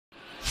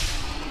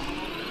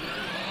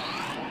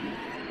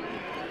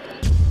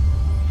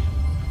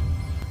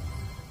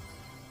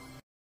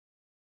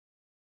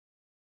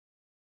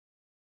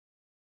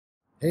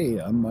Hey,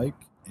 I'm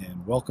Mike,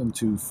 and welcome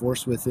to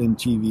Force Within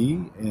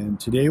TV. And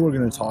today we're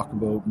going to talk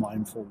about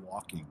mindful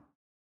walking.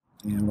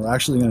 And we're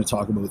actually going to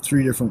talk about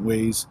three different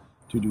ways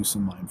to do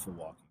some mindful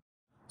walking.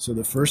 So,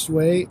 the first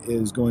way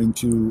is going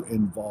to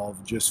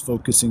involve just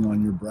focusing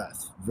on your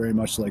breath, very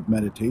much like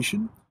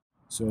meditation.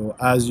 So,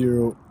 as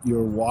you're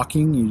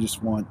walking, you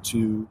just want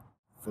to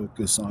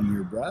focus on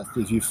your breath.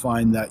 If you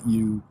find that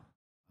you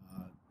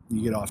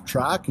get off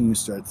track and you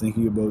start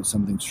thinking about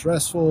something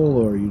stressful,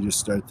 or you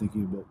just start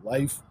thinking about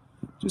life,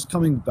 just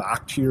coming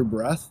back to your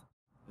breath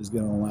is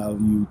going to allow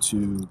you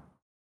to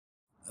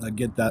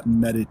get that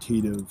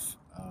meditative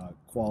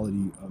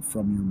quality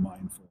from your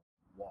mindful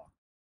walk.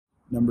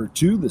 Number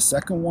two, the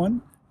second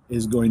one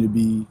is going to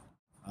be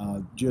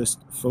just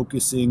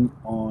focusing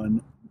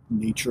on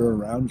nature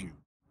around you.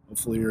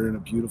 Hopefully, you're in a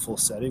beautiful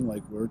setting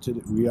like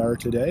we are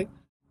today,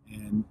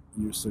 and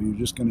you're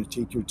just going to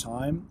take your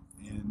time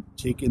and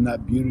take in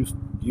that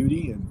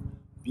beauty and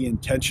be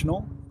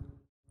intentional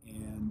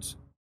and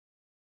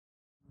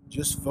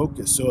just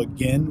focus. So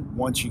again,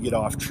 once you get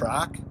off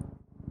track,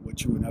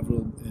 which you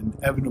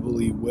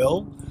inevitably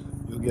will,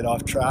 you'll get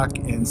off track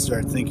and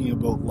start thinking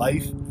about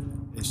life.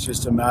 It's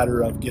just a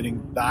matter of getting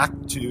back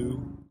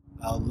to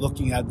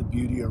looking at the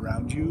beauty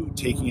around you,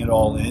 taking it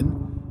all in.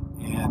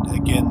 And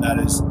again, that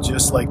is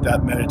just like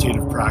that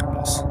meditative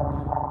practice.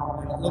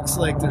 It looks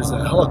like there's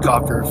a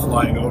helicopter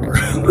flying over.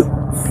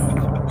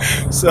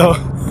 So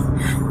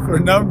for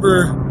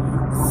number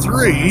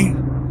three,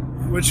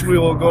 which we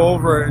will go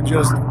over in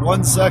just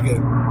 1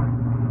 second.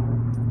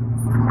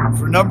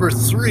 For number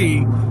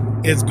three,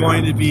 it's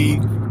going to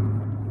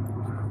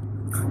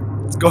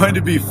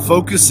be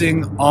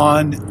focusing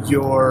on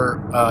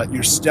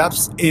your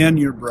steps and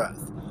your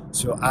breath.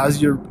 So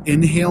as you're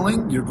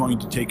inhaling, you're going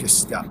to take a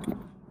step,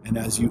 and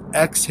as you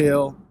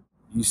exhale,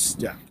 you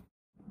step.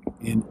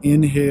 And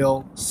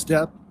inhale,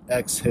 step,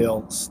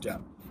 exhale,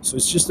 step. So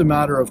it's just a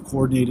matter of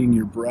coordinating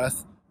your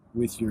breath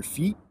with your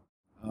feet,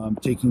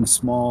 taking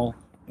small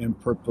and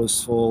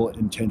purposeful,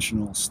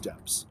 intentional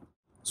steps.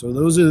 So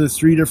those are the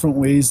three different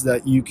ways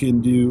that you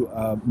can do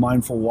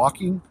mindful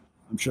walking.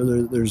 I'm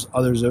sure there's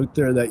others out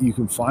there that you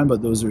can find,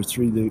 but those are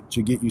three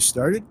to get you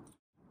started.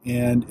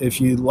 And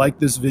if you like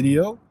this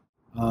video,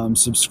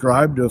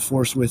 subscribe to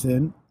Force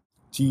Within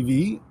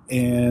TV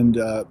and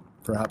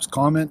perhaps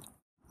comment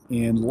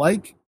and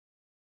like.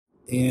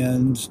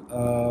 And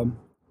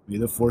may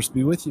the Force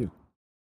be with you.